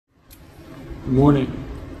Good morning.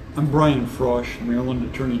 I'm Brian Frosh, Maryland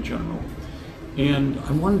Attorney General, and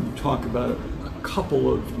I wanted to talk about a couple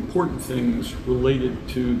of important things related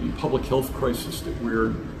to the public health crisis that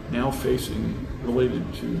we're now facing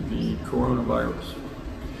related to the coronavirus.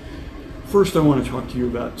 First, I want to talk to you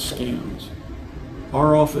about scams.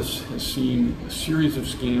 Our office has seen a series of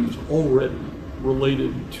scams already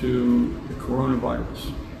related to the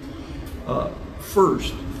coronavirus.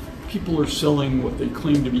 First, people are selling what they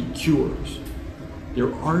claim to be cures.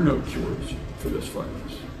 There are no cures for this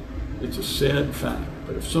virus. It's a sad fact,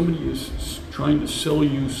 but if somebody is trying to sell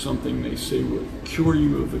you something they say will cure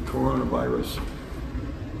you of the coronavirus,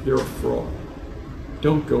 they're a fraud.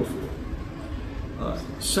 Don't go for it.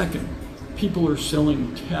 Second, people are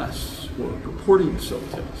selling tests or purporting to sell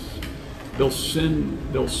tests. They'll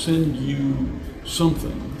send you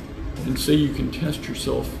something and say you can test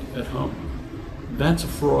yourself at home. That's a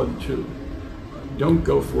fraud too. Don't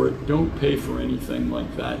go for it. Don't pay for anything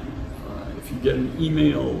like that. If you get an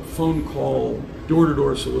email, phone call,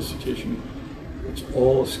 door-to-door solicitation, it's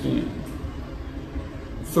all a scam.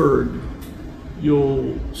 Third,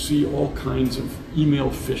 you'll see all kinds of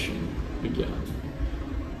email phishing again.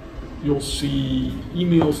 You'll see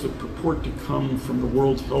emails that purport to come from the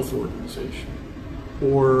World Health Organization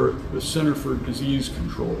or the Center for Disease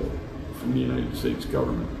Control from the United States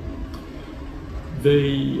government.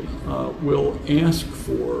 They will ask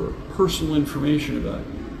for personal information about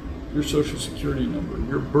you, your social security number,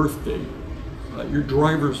 your birth date, your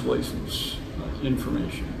driver's license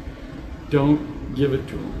information. Don't give it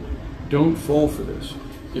to them. Don't fall for this.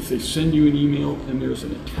 If they send you an email and there's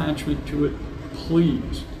an attachment to it,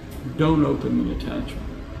 please don't open the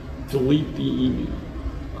attachment. Delete the email.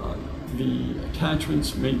 The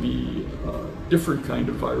attachments may be a different kind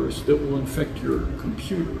of virus that will infect your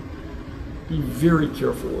computer. Be very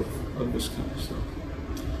careful of this kind of stuff.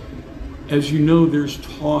 As you know, there's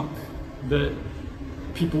talk that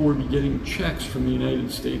people will be getting checks from the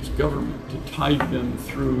United States government to tide them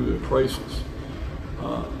through the crisis.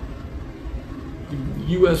 The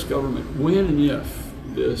U.S. government, when and if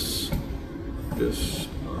this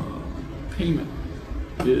payment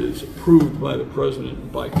is approved by the President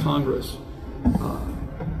and by Congress,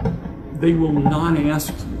 they will not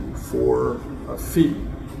ask you for a fee.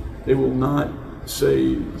 They will not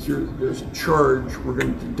say, here, there's a charge, we're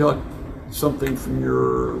going to deduct something from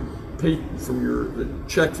the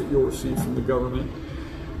check that you'll receive from the government.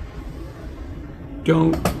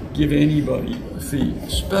 Don't give anybody a fee,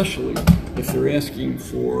 especially if they're asking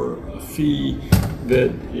for a fee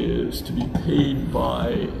that is to be paid by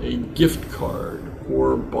a gift card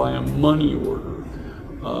or by a money order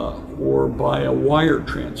or by a wire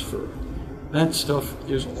transfer. That stuff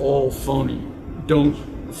is all phony. Don't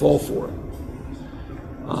fall for it.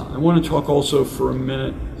 I want to talk also for a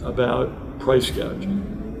minute about price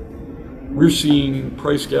gouging. We're seeing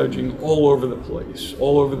price gouging all over the place,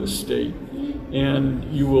 all over the state, and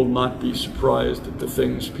you will not be surprised at the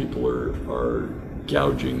things people are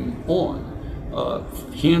gouging on.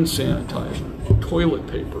 Hand sanitizer, toilet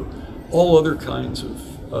paper, all other kinds of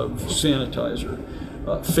sanitizer,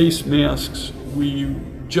 face masks. We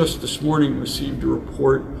just this morning received a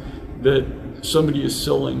report that somebody is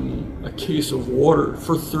selling a case of water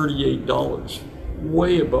for $38,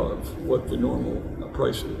 way above what the normal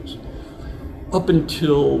price is. Up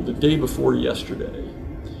until the day before yesterday,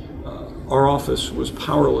 our office was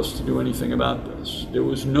powerless to do anything about this. There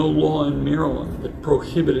was no law in Maryland that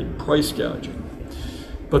prohibited price gouging.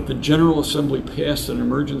 But the General Assembly passed an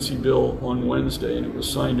emergency bill on Wednesday, and it was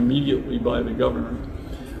signed immediately by the governor.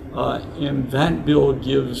 And that bill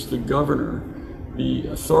gives the governor the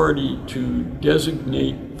authority to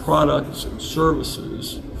designate products and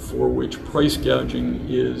services for which price gouging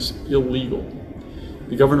is illegal.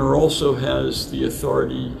 The governor also has the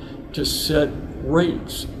authority to set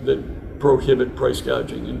rates that prohibit price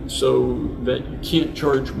gouging, and so that you can't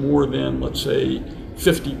charge more than, let's say,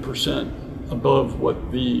 50% above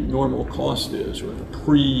what the normal cost is, or the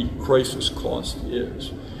pre-crisis cost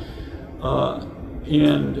is.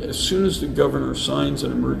 And as soon as the governor signs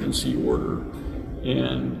an emergency order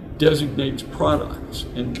and designates products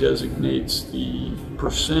and designates the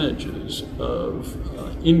percentages of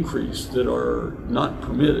increase that are not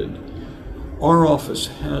permitted, our office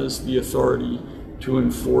has the authority to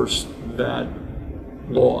enforce that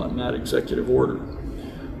law and that executive order.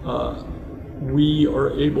 We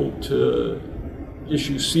are able to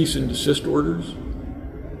issue cease and desist orders.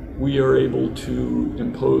 We are able to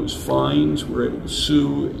impose fines. We're able to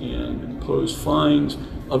sue and impose fines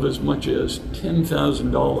of as much as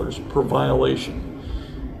 $10,000 per violation.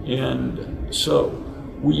 And so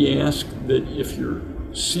we ask that if you're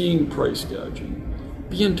seeing price gouging,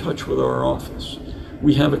 be in touch with our office.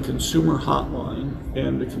 We have a consumer hotline,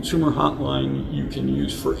 and the consumer hotline you can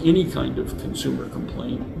use for any kind of consumer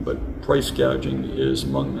complaint, but price gouging is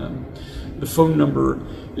among them. The phone number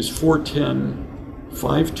is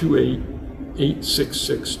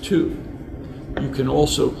 410-528-8662. You can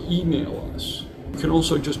also email us. You can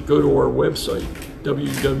also just go to our website,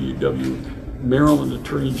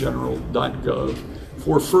 www.marylandattorneygeneral.gov,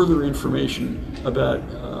 for further information about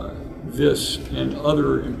this and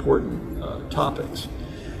other important topics.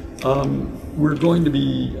 We're going to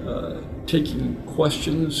be taking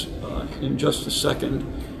questions in just a second,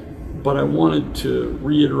 but I wanted to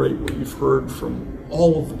reiterate what you've heard from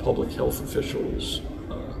all of the public health officials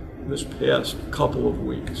this past couple of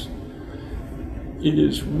weeks. It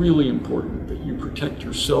is really important that you protect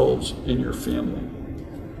yourselves and your family.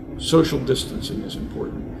 Social distancing is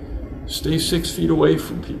important. Stay 6 feet away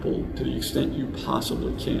from people to the extent you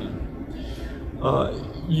possibly can.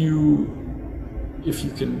 If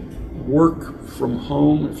you can work from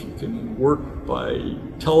home, if you can work by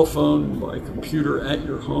telephone, by computer at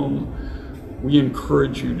your home, we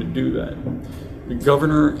encourage you to do that. The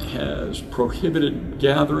governor has prohibited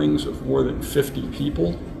gatherings of more than 50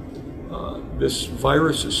 people. This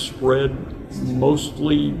virus is spread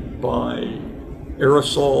mostly by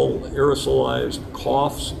aerosolized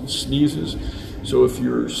coughs and sneezes. So if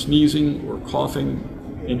you're sneezing or coughing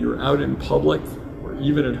and you're out in public or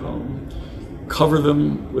even at home, cover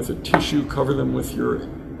them with a tissue, cover them with your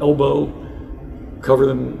elbow, cover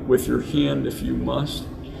them with your hand if you must,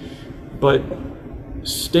 but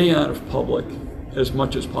stay out of public as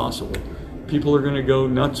much as possible. People are going to go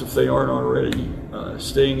nuts if they aren't already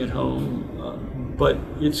staying at home, but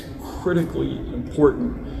it's critically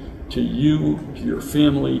important to you, to your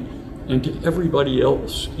family, and to everybody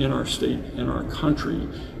else in our state and our country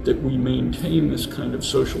that we maintain this kind of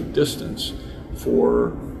social distance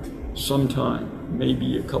for some time.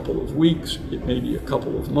 Maybe a couple of weeks, it may be a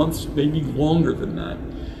couple of months, maybe longer than that.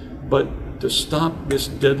 But to stop this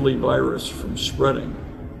deadly virus from spreading,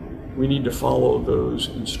 we need to follow those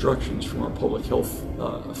instructions from our public health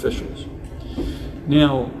officials.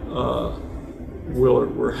 Now,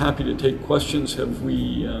 we're happy to take questions. Have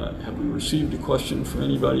we received a question from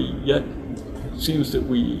anybody yet? It seems that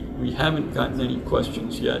we haven't gotten any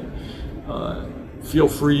questions yet. Feel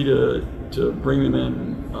free to bring them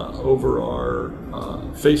in over our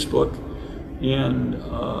Facebook, and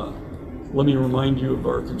let me remind you of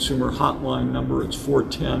our consumer hotline number. It's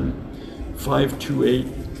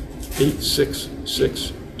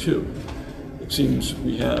 410-528-8662. It seems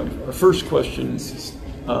we have our first question.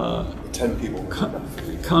 10 people.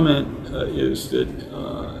 Comment is that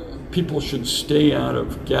people should stay out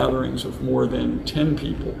of gatherings of more than 10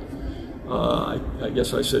 people. I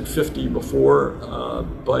guess I said 50 before,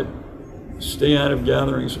 but stay out of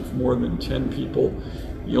gatherings of more than 10 people.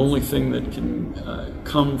 The only thing that can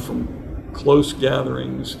come from close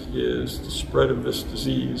gatherings is the spread of this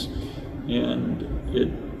disease, and it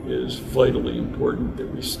is vitally important that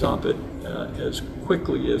we stop it as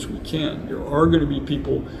quickly as we can. There are going to be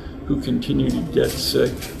people who continue to get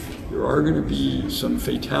sick. There are going to be some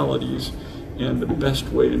fatalities, and the best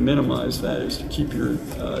way to minimize that is to keep your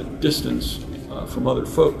distance from other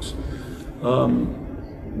folks.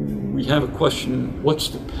 We have a question: what's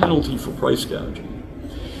the penalty for price gouging?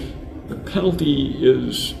 The penalty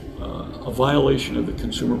is a violation of the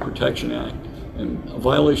Consumer Protection Act, and a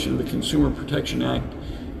violation of the Consumer Protection Act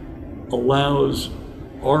allows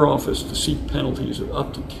our office to seek penalties of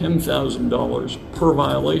up to $10,000 per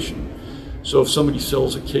violation. So if somebody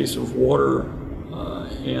sells a case of water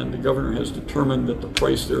and the governor has determined that the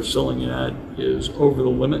price they're selling it at is over the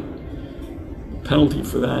limit, the penalty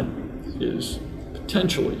for that is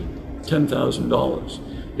potentially $10,000.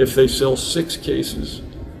 If they sell 6 cases,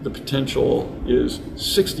 the potential is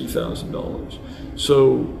 $60,000.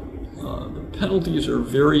 So the penalties are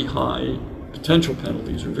very high. Potential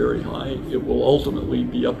penalties are very high. It will ultimately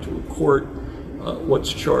be up to a court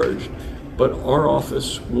what's charged, but our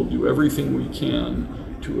office will do everything we can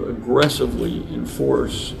to aggressively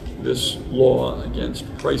enforce this law against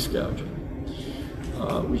price gouging.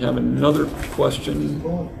 We have another question.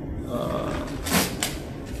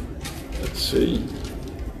 Let's see.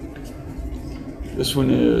 This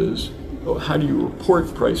one is, how do you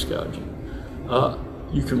report price gouging?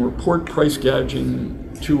 You can report price gouging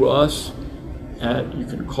to us you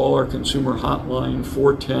can call our consumer hotline,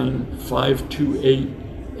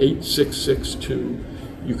 410-528-8662.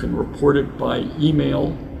 You can report it by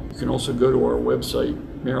email. You can also go to our website,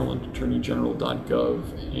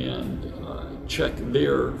 marylandattorneygeneral.gov, and check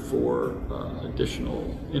there for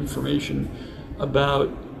additional information. about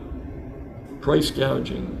price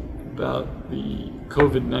gouging, about the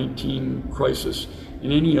COVID-19 crisis,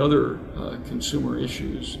 and any other consumer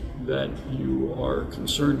issues that you are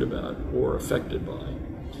concerned about or affected by.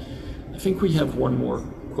 I think we have one more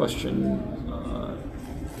question.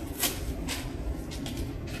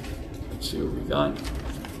 Let's see what we got.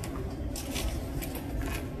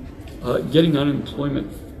 Getting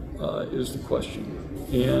unemployment is the question,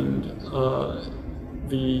 and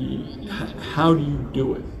how do you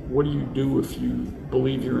do it? What do you do if you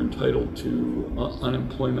believe you're entitled to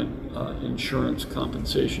unemployment insurance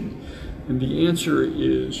compensation? And the answer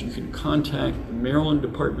is you can contact the Maryland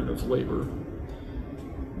Department of Labor,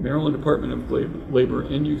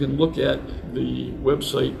 and you can look at the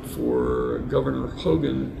website for Governor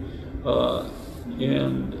Hogan,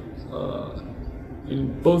 and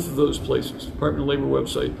in both of those places, Department of Labor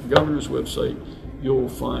website, the Governor's website, you'll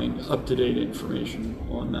find up-to-date information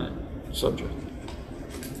on that subject.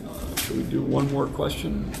 Should we do one more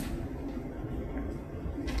question?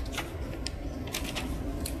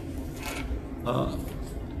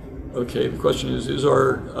 Okay, the question is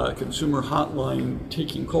our consumer hotline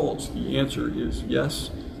taking calls? The answer is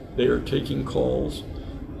yes, they are taking calls,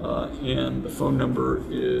 and the phone number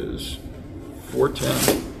is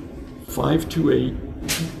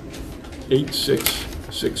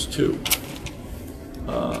 410-528-8662.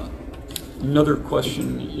 Another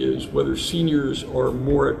question is whether seniors are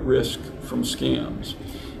more at risk from scams.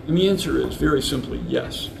 And the answer is very simply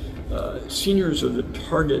yes. Seniors are the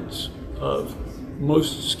targets of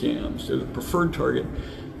most scams. They're the preferred target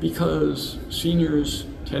because seniors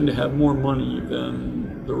tend to have more money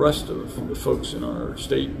than the rest of the folks in our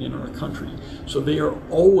state and in our country. So they are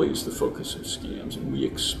always the focus of scams, and we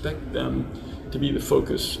expect them to be the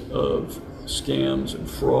focus of scams and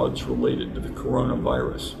frauds related to the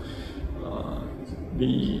coronavirus.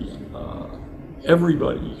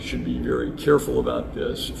 Everybody should be very careful about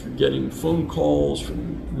this. If you're getting phone calls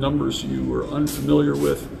from numbers you are unfamiliar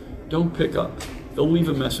with, don't pick up. They'll leave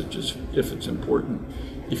a message if it's important.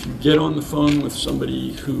 If you get on the phone with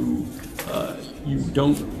somebody who you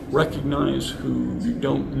don't recognize, who you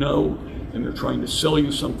don't know, and they're trying to sell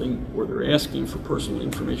you something or they're asking for personal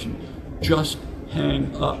information, just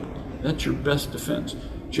hang up. That's your best defense.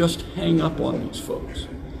 Just hang up on these folks.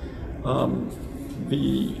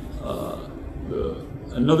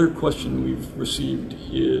 Another question we've received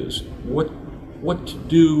is what to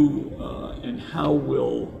do and how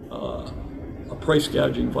will a price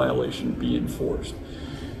gouging violation be enforced.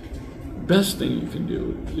 Best thing you can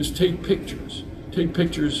do is take pictures. Take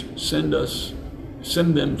pictures, send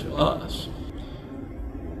them to us.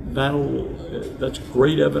 That's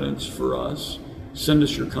great evidence for us. Send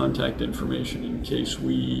us your contact information in case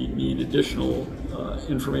we need additional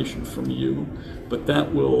information from you, but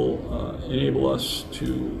that will enable us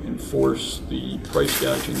to enforce the price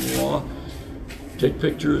gouging law. Take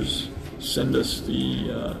pictures, send us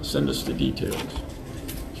the details.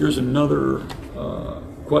 Here's another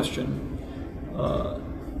question.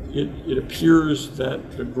 It appears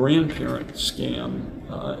that the grandparent scam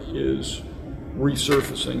is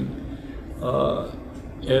resurfacing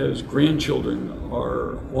as grandchildren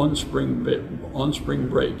are on spring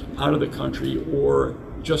break out of the country or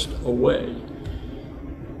just away.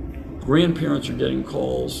 Grandparents are getting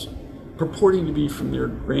calls purporting to be from their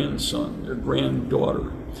grandson, their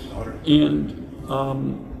granddaughter, and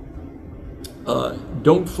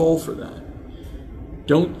don't fall for that.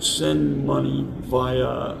 Don't send money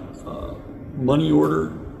via money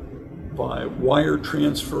order, by wire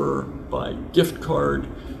transfer, by gift card.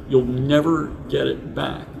 You'll never get it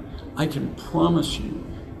back. I can promise you,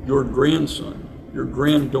 your grandson, your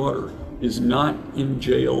granddaughter is not in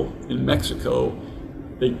jail in Mexico.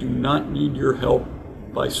 They do not need your help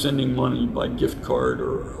by sending money by gift card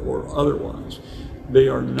or otherwise. They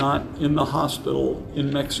are not in the hospital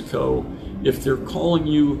in Mexico. If they're calling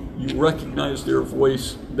you, you recognize their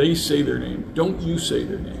voice, they say their name. Don't you say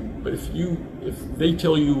their name. But if they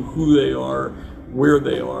tell you who they are, where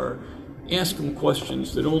they are, ask them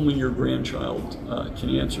questions that only your grandchild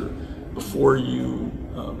can answer before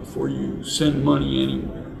you send money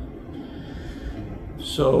anywhere.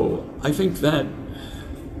 So I think that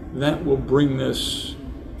will bring this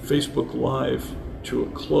Facebook Live to a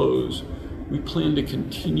close. We plan to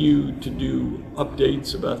continue to do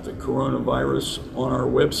updates about the coronavirus on our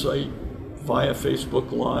website, via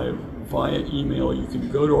Facebook Live, via email. You can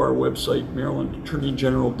go to our website,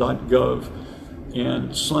 marylandattorneygeneral.gov,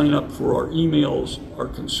 and sign up for our emails, our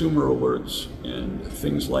consumer alerts, and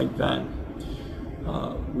things like that.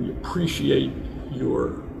 We appreciate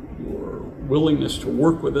your willingness to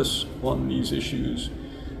work with us on these issues.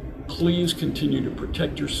 Please continue to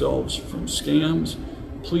protect yourselves from scams.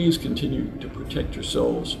 Please continue to protect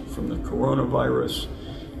yourselves from the coronavirus.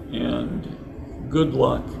 And good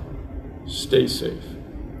luck. Stay safe.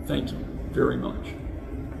 Thank you very much.